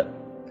ഉണ്ട്.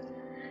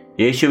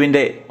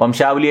 യേശുവിൻ്റെ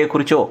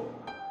വംശാവലിയെക്കുറിച്ചോ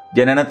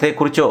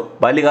ജനനത്തെക്കുറിച്ചോ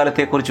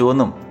ബാല്യകാലത്തെക്കുറിച്ചോ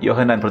ഒന്നും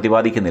യോഹന്നാൻ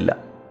പ്രതിപാദിക്കുന്നില്ല.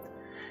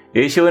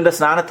 യേശുവിൻ്റെ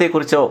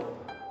സ്നാനത്തെക്കുറിച്ചോ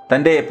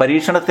തൻ്റെ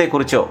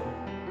പരീക്ഷണത്തെക്കുറിച്ചോ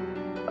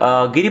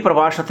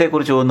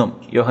ഗിരിപ്രഭാഷണത്തെക്കുറിച്ചോ ഒന്നും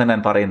യോഹന്നാൻ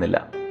പറയുന്നില്ല.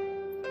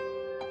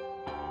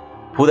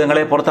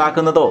 ഭൂതങ്ങളെ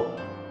പുറത്താക്കുന്നതോ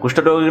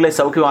കുഷ്ഠരോഗികളെ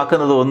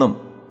സൗഖ്യമാക്കുന്നതോ ഒന്നും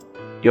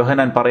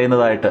യോഹന്നാൻ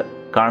പറയുന്നതായിട്ട്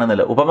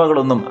കാണുന്നില്ല.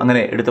 ഉപമകളൊന്നും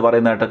അങ്ങനെ എടുത്തു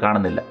പറയുന്നതായിട്ട്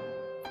കാണുന്നില്ല.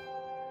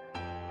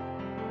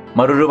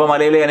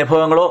 മറുരൂപമലയിലെ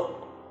അനുഭവങ്ങളോ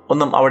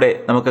ഒന്നും അവിടെ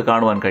നമുക്ക്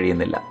കാണുവാൻ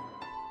കഴിയുന്നില്ല.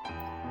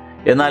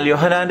 എന്നാൽ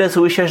യോഹന്നാന്റെ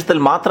സുവിശേഷത്തിൽ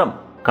മാത്രം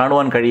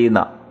കാണുവാൻ കഴിയുന്ന,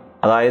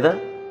 അതായത്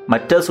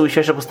മറ്റ്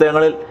സുവിശേഷ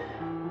പുസ്തകങ്ങളിൽ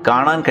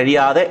കാണാൻ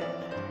കഴിയാതെ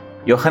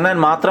യോഹന്നാൻ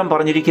മാത്രം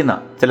പറഞ്ഞിരിക്കുന്ന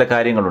ചില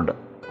കാര്യങ്ങളുണ്ട്.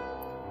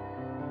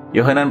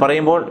 യോഹന്നാൻ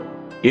പറയുമ്പോൾ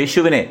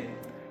യേശുവിനെ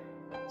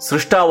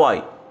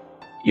സൃഷ്ടാവായി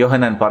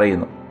യോഹന്നാൻ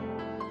പറയുന്നു.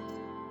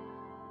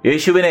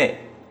 യേശുവിനെ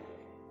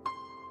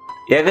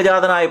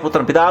ഏകജാതനായ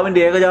പുത്രൻ, പിതാവിൻ്റെ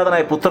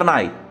ഏകജാതനായ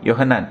പുത്രനായി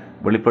യോഹന്നാൻ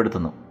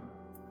വെളിപ്പെടുത്തുന്നു.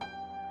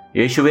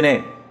 യേശുവിനെ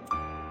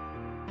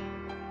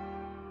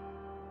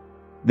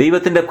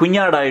ദൈവത്തിൻ്റെ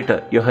കുഞ്ഞാടായിട്ട്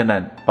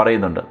യോഹന്നാൻ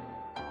പറയുന്നുണ്ട്.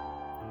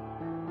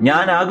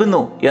 ഞാനാകുന്നു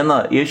എന്ന്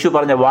യേശു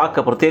പറഞ്ഞ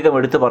വാക്ക് പ്രത്യേകം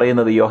എടുത്തു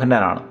പറയുന്നത്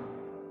യോഹന്നാനാണ്.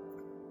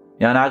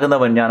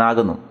 ഞാനാകുന്നവൻ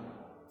ഞാനാകുന്നു.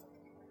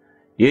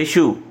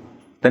 യേശു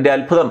തൻ്റെ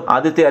അത്ഭുതം,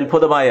 ആദ്യത്തെ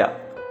അത്ഭുതമായ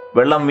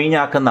വെള്ളം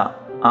വീഞ്ഞാക്കുന്ന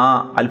ആ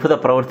അത്ഭുത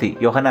പ്രവൃത്തി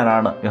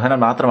യോഹന്നാൻ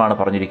മാത്രമാണ്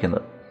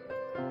പറഞ്ഞിരിക്കുന്നത്.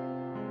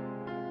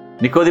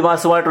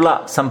 നിക്കോദിമാസുമായിട്ടുള്ള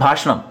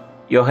സംഭാഷണം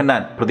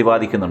യോഹന്നാൻ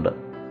പ്രതിപാദിക്കുന്നുണ്ട്.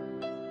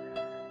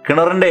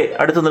 കിണറിൻ്റെ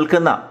അടുത്ത്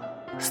നിൽക്കുന്ന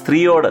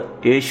സ്ത്രീയോട്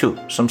യേശു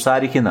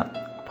സംസാരിക്കുന്ന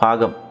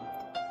ഭാഗം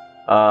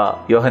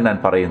യോഹന്നാൻ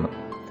പറയുന്നു.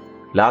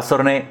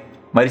 ലാസറിനെ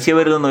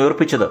മരിച്ചവരിൽ നിന്ന്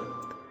ഉയർപ്പിച്ചത്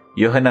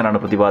യോഹന്നാനാണ്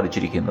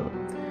പ്രതിപാദിച്ചിരിക്കുന്നത്.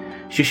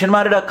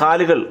 ശിഷ്യന്മാരുടെ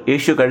കാലുകൾ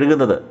യേശു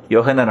കഴുകുന്നത്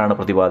യോഹന്നാനാണ്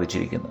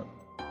പ്രതിപാദിച്ചിരിക്കുന്നത്.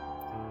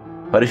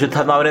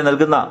 പരിശുദ്ധാത്മാവിനെ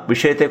നൽകുന്ന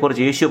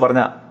വിഷയത്തെക്കുറിച്ച് യേശു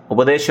പറഞ്ഞ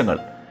ഉപദേശങ്ങൾ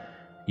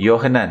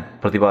യോഹന്നാൻ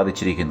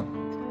പ്രതിപാദിച്ചിരിക്കുന്നു.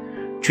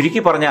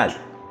 ചുരുക്കി പറഞ്ഞാൽ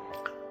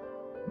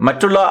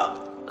മറ്റുള്ള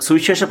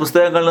സുവിശേഷ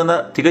പുസ്തകങ്ങളിൽ നിന്ന്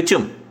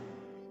തികച്ചും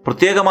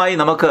പ്രത്യേകമായി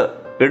നമുക്ക്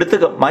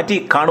എടുത്തു മാറ്റി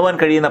കാണുവാൻ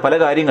കഴിയുന്ന പല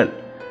കാര്യങ്ങൾ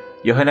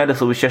യോഹന്നാന്റെ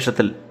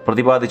സുവിശേഷത്തിൽ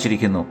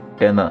പ്രതിപാദിച്ചിരിക്കുന്നു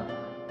എന്ന്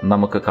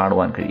നമുക്ക്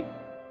കാണുവാൻ കഴിയും.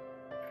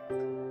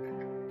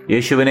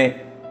 യേശുവിനെ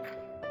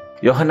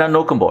യോഹന്നാൻ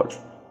നോക്കുമ്പോൾ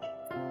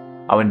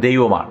അവൻ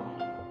ദൈവമാണ്,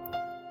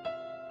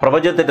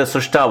 പ്രപഞ്ചത്തിൻ്റെ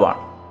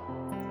സൃഷ്ടാവാണ്,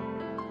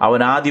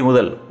 അവൻ ആദ്യം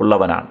മുതൽ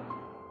ഉള്ളവനാണ്.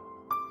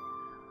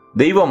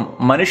 ദൈവം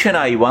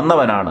മനുഷ്യനായി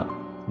വന്നവനാണ്,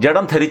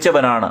 ജഡം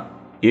ധരിച്ചവനാണ്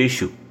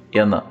യേശു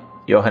എന്ന്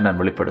യോഹന്നാൻ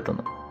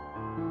വെളിപ്പെടുത്തുന്നു.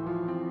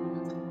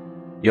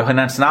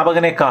 യോഹന്നാൻ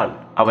സ്നാപകനേക്കാൾ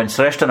അവൻ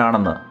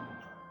ശ്രേഷ്ഠനാണെന്ന്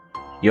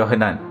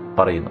യോഹന്നാൻ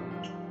പറയുന്നു.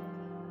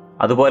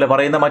 അതുപോലെ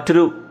പറയുന്ന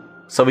മറ്റൊരു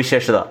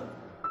സവിശേഷത,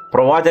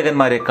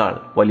 പ്രവാചകന്മാരെക്കാൾ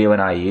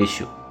വലിയവനായ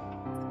യേശു,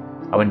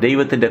 അവൻ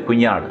ദൈവത്തിൻ്റെ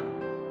കുഞ്ഞാണ്,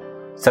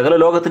 സകല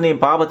ലോകത്തിൻ്റെയും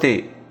പാപത്തെ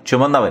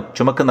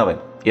ചുമക്കുന്നവൻ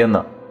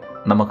എന്ന്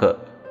നമുക്ക്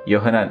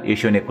യോഹന്നാൻ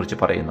യേശുവിനെക്കുറിച്ച്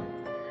പറയുന്നു.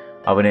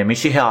 അവനെ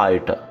മിശിഹ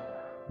ആയിട്ട്,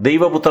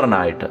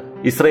 ദൈവപുത്രനായിട്ട്,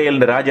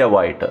 ഇസ്രയേലിൻ്റെ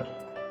രാജാവായിട്ട്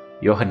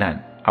യോഹന്നാൻ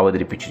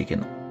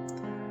അവതരിപ്പിച്ചിരിക്കുന്നു.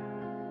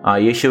 ആ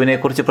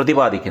യേശുവിനെക്കുറിച്ച്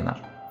പ്രതിപാദിക്കുന്ന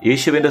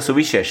യേശുവിൻ്റെ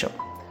സുവിശേഷം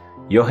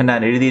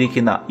യോഹന്നാൻ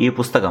എഴുതിയിരിക്കുന്ന ഈ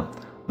പുസ്തകം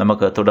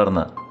നമുക്ക്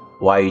തുടർന്ന്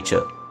വായിച്ച്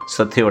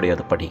ശ്രദ്ധയോടെ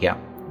അത് പഠിക്കാം.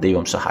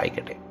 ദൈവം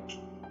സഹായിക്കട്ടെ.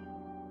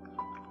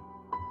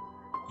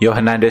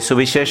 യോഹന്നാന്റെ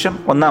സുവിശേഷം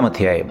 1-ാം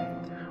അധ്യായം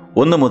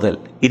 1 മുതൽ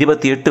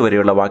 28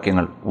 വരെയുള്ള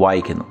വാക്യങ്ങൾ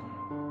വായിക്കുന്നു.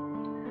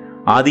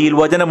 ആദിയിൽ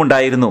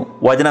വചനമുണ്ടായിരുന്നു,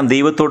 വചനം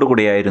ദൈവത്തോടു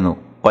കൂടെയായിരുന്നു,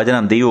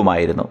 വചനം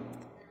ദൈവമായിരുന്നു.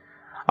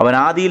 അവൻ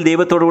ആദിയിൽ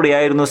ദൈവത്തോടു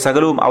കൂടെയായിരുന്നു.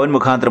 സകലവും അവൻ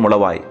മുഖാന്തരം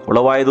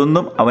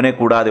ഉളവായതൊന്നും അവനെ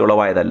കൂടാതെ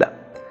ഉളവായതല്ല.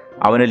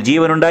 അവനിൽ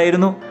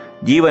ജീവനുണ്ടായിരുന്നു,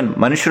 ജീവൻ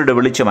മനുഷ്യരുടെ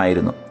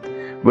വെളിച്ചമായിരുന്നു.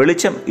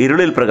 വെളിച്ചം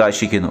ഇരുളിൽ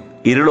പ്രകാശിക്കുന്നു,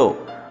 ഇരുളോ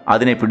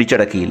അതിനെ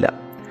പിടിച്ചടക്കിയില്ല.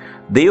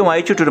 ദൈവം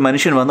അയച്ചിട്ടൊരു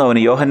മനുഷ്യൻ വന്നു,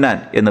 അവന് യോഹന്നാൻ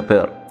എന്ന്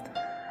പേർ.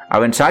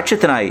 അവൻ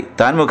സാക്ഷ്യത്തിനായി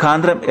താൻ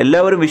മുഖാന്തരം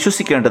എല്ലാവരും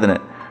വിശ്വസിക്കേണ്ടതിന്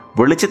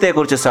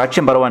വെളിച്ചത്തെക്കുറിച്ച്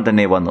സാക്ഷ്യം പറവാൻ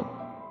തന്നെ വന്നു.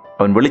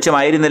 അവൻ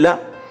വെളിച്ചമായിരുന്നില്ല,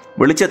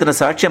 വെളിച്ചത്തിന്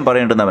സാക്ഷ്യം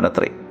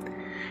പറയേണ്ടുന്നവനത്രേ.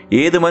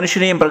 ഏത്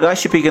മനുഷ്യനെയും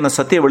പ്രകാശിപ്പിക്കുന്ന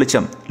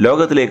സത്യവെളിച്ചം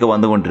ലോകത്തിലേക്ക്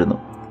വന്നുകൊണ്ടിരുന്നു.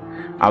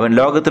 അവൻ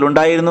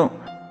ലോകത്തിലുണ്ടായിരുന്നു,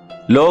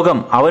 ലോകം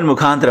അവൻ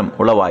മുഖാന്തരം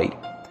ഉളവായി,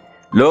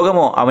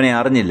 ലോകമോ അവനെ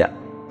അറിഞ്ഞില്ല.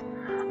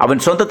 അവൻ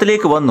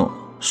സ്വന്തത്തിലേക്ക് വന്നു,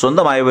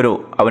 സ്വന്തമായവരോ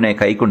അവനെ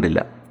കൈക്കൊണ്ടില്ല.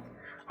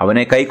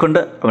 അവനെ കൈക്കൊണ്ട്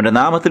അവൻ്റെ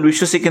നാമത്തിൽ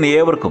വിശ്വസിക്കുന്ന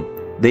ഏവർക്കും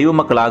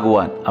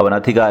ദൈവമക്കളാകുവാൻ അവൻ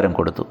അധികാരം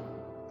കൊടുത്തു.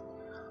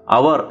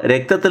 അവർ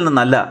രക്തത്തിൽ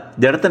നിന്നല്ല,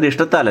 ജഡത്തിൻ്റെ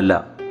ഇഷ്ടത്താലല്ല,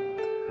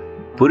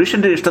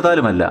 പുരുഷന്റെ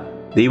ഇഷ്ടത്താലുമല്ല,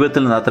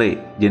 ദൈവത്തിൽ നിന്നത്രേ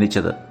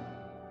ജനിച്ചത്.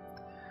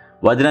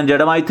 വചനം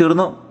ജഡമായി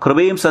തീർന്നു,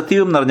 കൃപയും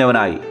സത്യവും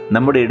നിറഞ്ഞവനായി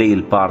നമ്മുടെ ഇടയിൽ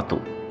പാർത്തു.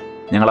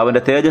 ഞങ്ങൾ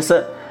അവൻ്റെ തേജസ്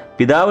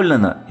പിതാവിൽ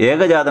നിന്ന്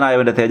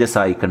ഏകജാതനായവൻ്റെ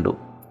തേജസ്സായി കണ്ടു.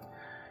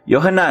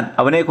 യോഹന്നാൻ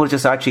അവനെക്കുറിച്ച്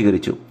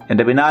സാക്ഷീകരിച്ചു.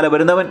 എൻ്റെ പിന്നാലെ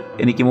വരുന്നവൻ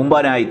എനിക്ക്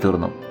മുമ്പാനായി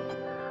തീർന്നു,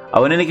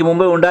 അവൻ എനിക്ക്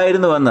മുമ്പേ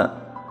ഉണ്ടായിരുന്നുവെന്ന്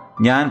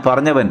ഞാൻ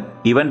പറഞ്ഞവൻ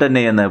ഇവൻ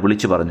തന്നെയെന്ന്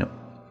വിളിച്ചു പറഞ്ഞു.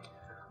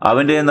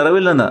 അവൻ്റെ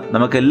നിറവിൽ നിന്ന്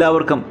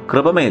നമുക്കെല്ലാവർക്കും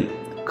കൃപമേൽ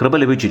കൃപ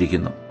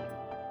ലഭിച്ചിരിക്കുന്നു.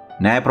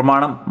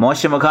 ന്യായപ്രമാണം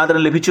മോശെ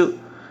മുഖാന്തരം ലഭിച്ചു,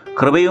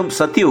 കൃപയും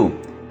സത്യവും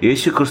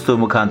യേശുക്രിസ്തു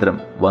മുഖാന്തരം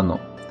വന്നു.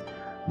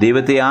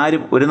 ദൈവത്തെ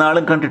ആരും ഒരു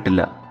നാളും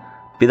കണ്ടിട്ടില്ല.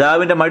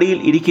 പിതാവിൻ്റെ മടിയിൽ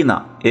ഇരിക്കുന്ന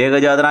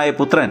ഏകജാതനായ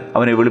പുത്രൻ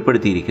അവനെ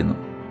വെളിപ്പെടുത്തിയിരിക്കുന്നു.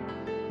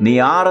 നീ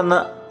ആരെന്ന്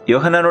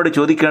യോഹന്നാനോട്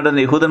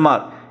ചോദിക്കേണ്ടെന്ന് യഹൂദന്മാർ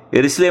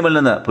യെരുശലേമിൽ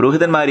നിന്ന്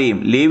പുരോഹിതന്മാരെയും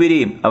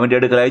ലേവ്യരെയും അവൻ്റെ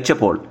അടുക്കൽ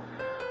അയച്ചപ്പോൾ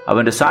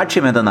അവൻ്റെ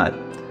സാക്ഷ്യം എന്തെന്നാൽ,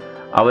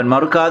 അവൻ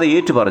മറുക്കാതെ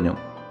ഏറ്റുപറഞ്ഞു,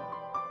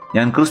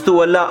 ഞാൻ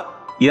ക്രിസ്തുവല്ല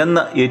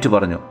എന്ന്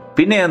ഏറ്റുപറഞ്ഞു.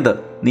 പിന്നെ എന്ത്,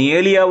 നീ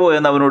ഏലിയാവോ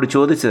എന്ന് അവനോട്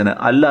ചോദിച്ചതിന്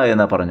അല്ല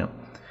എന്ന് പറഞ്ഞു.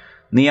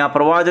 നീ ആ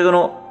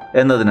പ്രവാചകനോ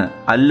എന്നതിന്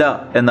അല്ല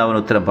എന്ന് അവൻ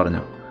ഉത്തരം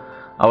പറഞ്ഞു.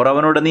 അവർ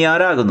അവനോട്, നീ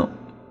ആരാകുന്നു?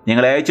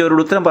 ഞങ്ങളെ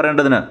അയച്ചവരോട് ഉത്തരം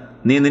പറയേണ്ടതിന്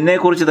നീ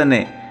നിന്നെക്കുറിച്ച് തന്നെ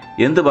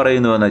എന്തു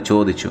പറയുന്നുവെന്ന്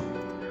ചോദിച്ചു.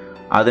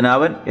 അതിന്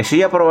അവൻ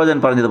യെശയ്യാ പ്രവാചകൻ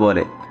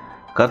പറഞ്ഞതുപോലെ,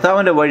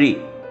 കർത്താവിൻ്റെ വഴി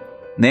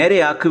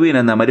നേരെയാക്കുവീൻ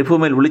എന്ന്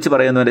മരുഭൂമിയിൽ വിളിച്ചു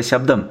പറയുന്നവൻ്റെ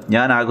ശബ്ദം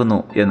ഞാനാകുന്നു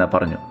എന്ന്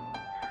പറഞ്ഞു.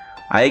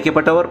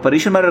 അയക്കപ്പെട്ടവർ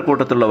പരീശന്മാരുടെ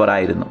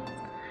കൂട്ടത്തിലുള്ളവരായിരുന്നു.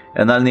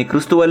 എന്നാൽ നീ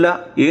ക്രിസ്തുവല്ല,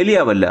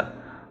 ഏലിയാവല്ല,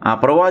 ആ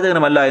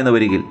പ്രവാചകനുമല്ല എന്ന്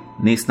വരികിൽ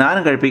നീ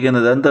സ്നാനം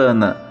കഴിപ്പിക്കുന്നത് എന്ത്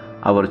എന്ന്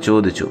അവർ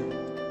ചോദിച്ചു.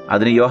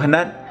 അതിന്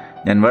യോഹന്നാൻ,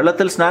 ഞാൻ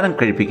വെള്ളത്തിൽ സ്നാനം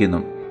കഴിപ്പിക്കുന്നു,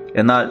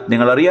 എന്നാൽ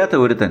നിങ്ങൾ അറിയാത്ത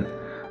ഒരുത്തൻ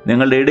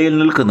നിങ്ങളുടെ ഇടയിൽ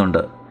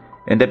നിൽക്കുന്നുണ്ട്,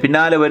 എൻ്റെ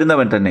പിന്നാലെ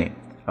വരുന്നവൻ തന്നെ,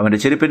 അവൻ്റെ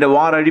ചെരുപ്പിൻ്റെ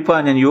വാർ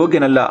അഴിപ്പാൻ ഞാൻ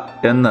യോഗ്യനല്ല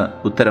എന്ന്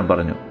ഉത്തരം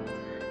പറഞ്ഞു.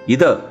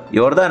 ഇത്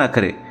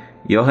യോർദാനക്കരെ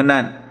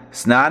യോഹന്നാൻ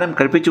സ്നാനം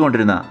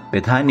കഴിപ്പിച്ചുകൊണ്ടിരുന്ന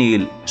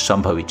ബെഥാന്യയിൽ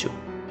സംഭവിച്ചു.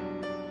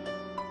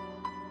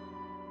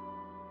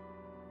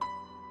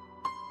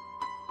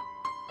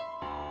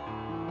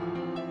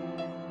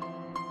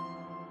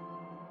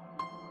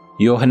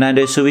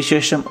 യോഹന്നാൻ്റെ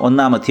സുവിശേഷം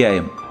 1-ാം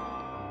അധ്യായം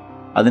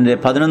അതിൻ്റെ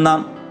 11-ാം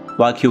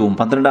വാക്യവും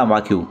 12-ാം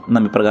വാക്യവും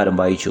നാം ഇപ്രകാരം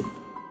വായിച്ചു.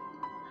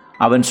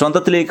 അവൻ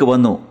സ്വന്തത്തിലേക്ക്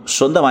വന്നു,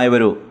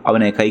 സ്വന്തമായവരോ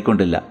അവനെ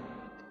കൈക്കൊണ്ടില്ല.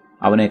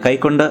 അവനെ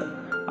കൈക്കൊണ്ട്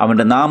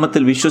അവൻ്റെ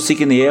നാമത്തിൽ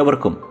വിശ്വസിക്കുന്ന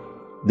ഏവർക്കും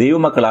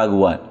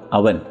ദൈവമക്കളാകുവാൻ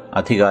അവൻ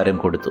അധികാരം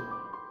കൊടുത്തു.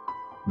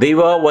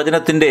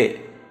 ദൈവവചനത്തിൻ്റെ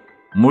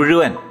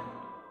മുഴുവൻ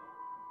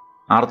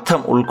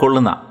അർത്ഥം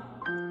ഉൾക്കൊള്ളുന്ന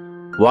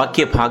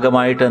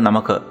വാക്യഭാഗമായിട്ട്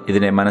നമുക്ക്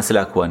ഇതിനെ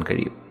മനസ്സിലാക്കുവാൻ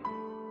കഴിയും.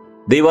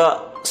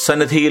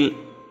 ദൈവസന്നിധിയിൽ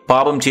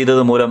പാപം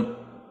ചെയ്തത് മൂലം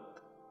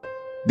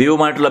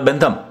ദൈവവുമായിട്ടുള്ള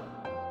ബന്ധം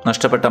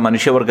നഷ്ടപ്പെട്ട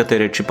മനുഷ്യവർഗത്തെ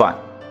രക്ഷിപ്പാൻ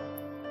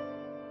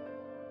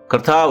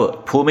കർത്താവ്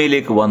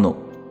ഭൂമിയിലേക്ക് വന്നു.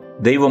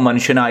 ദൈവം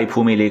മനുഷ്യനായി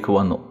ഭൂമിയിലേക്ക്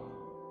വന്നു.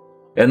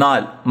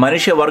 എന്നാൽ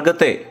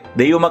മനുഷ്യവർഗത്തെ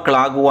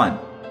ദൈവമക്കളാകുവാൻ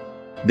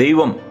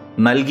ദൈവം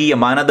നൽകിയ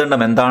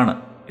മാനദണ്ഡം എന്താണ്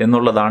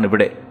എന്നുള്ളതാണ്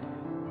ഇവിടെ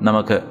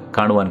നമുക്ക്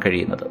കാണുവാൻ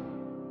കഴിയുന്നത്.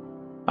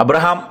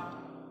 അബ്രഹാം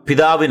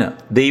പിതാവിന്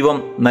ദൈവം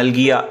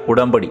നൽകിയ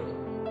ഉടമ്പടി,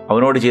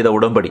 അവനോട് ചെയ്ത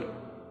ഉടമ്പടി,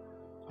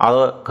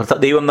 അത്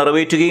ദൈവം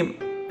നിറവേറ്റുകയും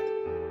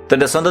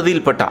തൻ്റെ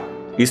സന്തതിയിൽപ്പെട്ട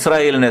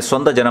ഇസ്രായേലിനെ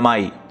സ്വന്തം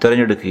ജനമായി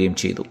തിരഞ്ഞെടുക്കുകയും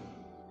ചെയ്തു.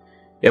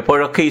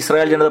 എപ്പോഴൊക്കെ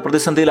ഇസ്രായേൽ ജനത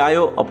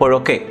പ്രതിസന്ധിയിലായോ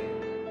അപ്പോഴൊക്കെ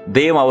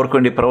ദൈവം അവർക്ക്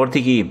വേണ്ടി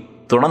പ്രവർത്തിക്കുകയും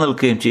തുണ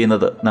നിൽക്കുകയും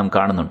ചെയ്യുന്നത് നാം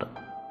കാണുന്നുണ്ട്.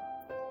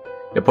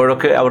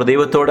 എപ്പോഴൊക്കെ അവർ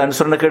ദൈവത്തോട്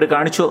അനുസരണക്കേട്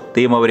കാണിച്ചോ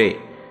ദൈവം അവരെ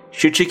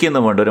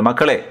ശിക്ഷിക്കുന്നുമുണ്ട്. ഒരു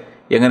മക്കളെ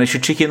എങ്ങനെ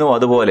ശിക്ഷിക്കുന്നു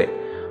അതുപോലെ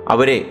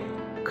അവരെ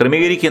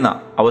ക്രമീകരിക്കുന്ന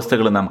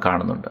അവസ്ഥകൾ നാം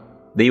കാണുന്നുണ്ട്.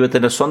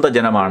 ദൈവത്തിൻ്റെ സ്വന്തം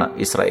ജനമാണ്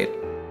ഇസ്രായേൽ.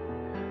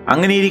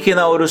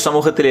 അങ്ങനെയിരിക്കുന്ന ഒരു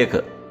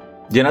സമൂഹത്തിലേക്ക്,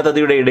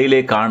 ജനതയുടെ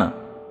ഇടയിലേക്കാണ്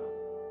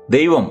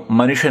ദൈവം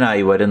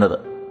മനുഷ്യനായി വരുന്നത്.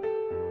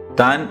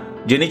 താൻ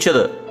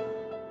ജനിച്ചത്,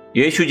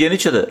 യേശു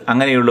ജനിച്ചത്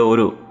അങ്ങനെയുള്ള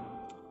ഒരു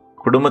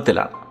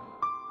കുടുംബത്തിലാണ്.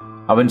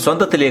 അവൻ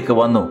സ്വന്തത്തിലേക്ക്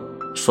വന്നു,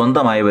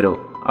 സ്വന്തമായവരോ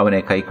അവനെ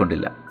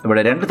കൈക്കൊണ്ടില്ല.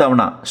 ഇവിടെ 2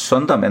 തവണ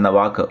സ്വന്തം എന്ന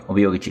വാക്ക്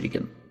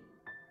ഉപയോഗിച്ചിരിക്കുന്നു.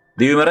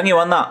 ദൈവം ഇറങ്ങി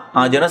വന്ന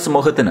ആ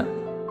ജനസമൂഹത്തിന്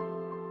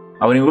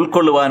അവനെ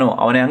ഉൾക്കൊള്ളുവാനോ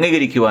അവനെ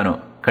അംഗീകരിക്കുവാനോ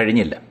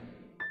കഴിഞ്ഞില്ല.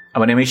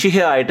 അവനെ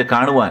മെശിഹയായിട്ട്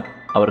കാണുവാൻ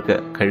അവർക്ക്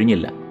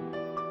കഴിഞ്ഞില്ല.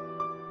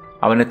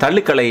 അവനെ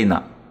തള്ളിക്കളയുന്ന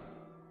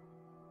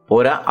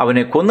പോരാ,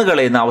 അവനെ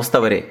കൊന്നുകളയുന്ന അവസ്ഥ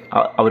വരെ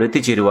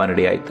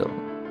അവരെത്തിച്ചേരുവാനിടയായിത്തീർന്നു.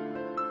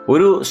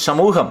 ഒരു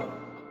സമൂഹം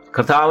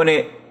കർത്താവിനെ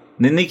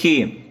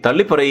നിന്ദിക്കുകയും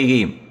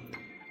തള്ളിപ്പറയുകയും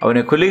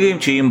അവനെ കൊല്ലുകയും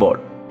ചെയ്യുമ്പോൾ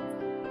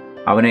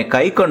അവനെ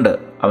കൈക്കൊണ്ട്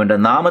അവൻ്റെ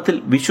നാമത്തിൽ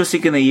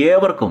വിശ്വസിക്കുന്ന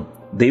ഏവർക്കും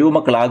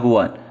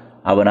ദൈവമക്കളാകുവാൻ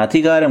അവൻ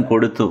അധികാരം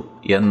കൊടുത്തു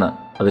എന്ന്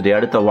അതിൻ്റെ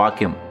അടുത്ത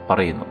വാക്യം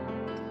പറയുന്നു.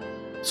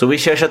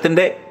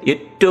 സുവിശേഷത്തിൻ്റെ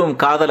ഏറ്റവും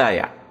കാതലായ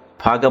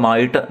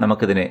ഭാഗമായിട്ട്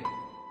നമുക്കിതിനെ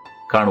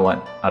കാണുവാൻ,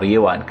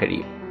 അറിയുവാൻ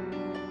കഴിയും.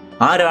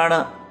 ആരാണ്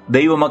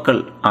ദൈവമക്കൾ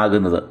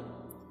ആകുന്നത്?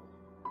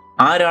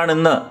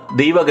 ആരാണിന്ന്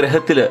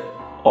ദൈവഗ്രഹത്തിൽ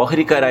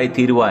ഓഹരിക്കാരായി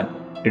തീരുവാൻ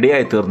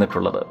ഇടയായി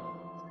തീർന്നിട്ടുള്ളത്?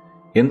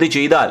 എന്തു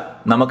ചെയ്താൽ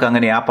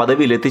നമുക്കങ്ങനെ ആ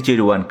പദവിയിൽ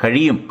എത്തിച്ചേരുവാൻ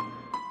കഴിയും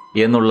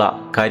എന്നുള്ള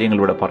കാര്യങ്ങൾ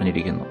ഇവിടെ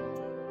പറഞ്ഞിരിക്കുന്നു.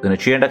 ഇതിന്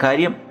ചെയ്യേണ്ട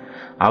കാര്യം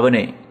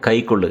അവനെ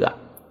കൈക്കൊള്ളുക.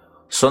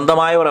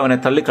 സ്വന്തമായവർ അവനെ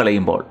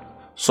തള്ളിക്കളയുമ്പോൾ,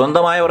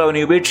 സ്വന്തമായവർ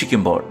അവനെ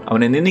ഉപേക്ഷിക്കുമ്പോൾ,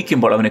 അവനെ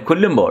നിന്ദിക്കുമ്പോൾ, അവനെ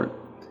കൊല്ലുമ്പോൾ,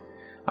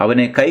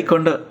 അവനെ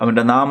കൈക്കൊണ്ട്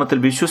അവൻ്റെ നാമത്തിൽ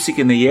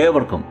വിശ്വസിക്കുന്ന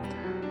ഏവർക്കും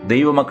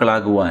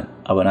ദൈവമക്കളാകുവാൻ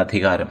അവൻ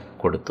അധികാരം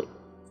കൊടുത്തു.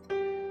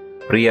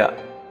 പ്രിയ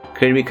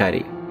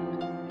കേൾവിക്കാരെ,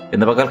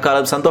 ഇന്ന്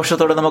പകൽക്കാലം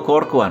സന്തോഷത്തോടെ നമുക്ക്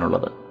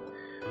ഓർക്കുവാനുള്ളത്,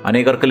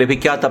 അനേകർക്ക്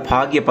ലഭിക്കാത്ത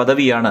ഭാഗ്യ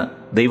പദവിയാണ്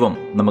ദൈവം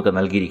നമുക്ക്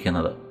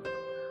നൽകിയിരിക്കുന്നത്.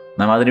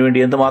 നാം അതിനുവേണ്ടി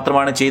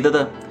എന്തുമാത്രമാണ്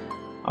ചെയ്തത്?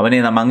 അവനെ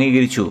നാം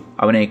അംഗീകരിച്ചു,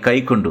 അവനെ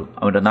കൈക്കൊണ്ടു,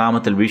 അവൻ്റെ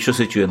നാമത്തിൽ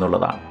വിശ്വസിച്ചു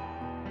എന്നുള്ളതാണ്.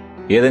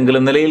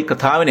 ഏതെങ്കിലും നിലയിൽ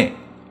കർത്താവിനെ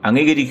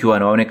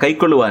അംഗീകരിക്കുവാനോ അവനെ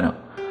കൈക്കൊള്ളുവാനോ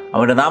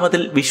അവൻ്റെ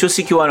നാമത്തിൽ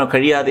വിശ്വസിക്കുവാനോ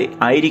കഴിയാതെ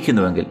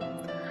ആയിരിക്കുന്നുവെങ്കിൽ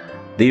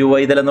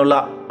ദൈവവൈതൽ എന്നുള്ള,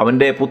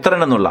 അവൻ്റെ പുത്രൻ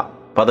എന്നുള്ള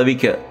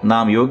പദവിക്ക്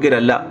നാം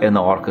യോഗ്യരല്ല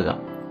എന്ന് ഓർക്കുക.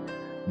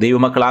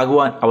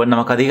 ദൈവമക്കളാകുവാൻ അവൻ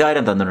നമുക്ക്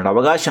അധികാരം തന്നിട്ടുണ്ട്,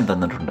 അവകാശം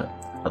തന്നിട്ടുണ്ട്.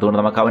 അതുകൊണ്ട്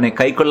നമുക്ക് അവനെ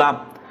കൈക്കൊള്ളാം.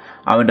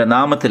 അവൻ്റെ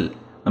നാമത്തിൽ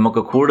നമുക്ക്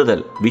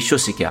കൂടുതൽ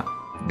വിശ്വസിക്കാം.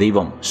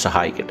 ദൈവം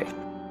സഹായിക്കട്ടെ.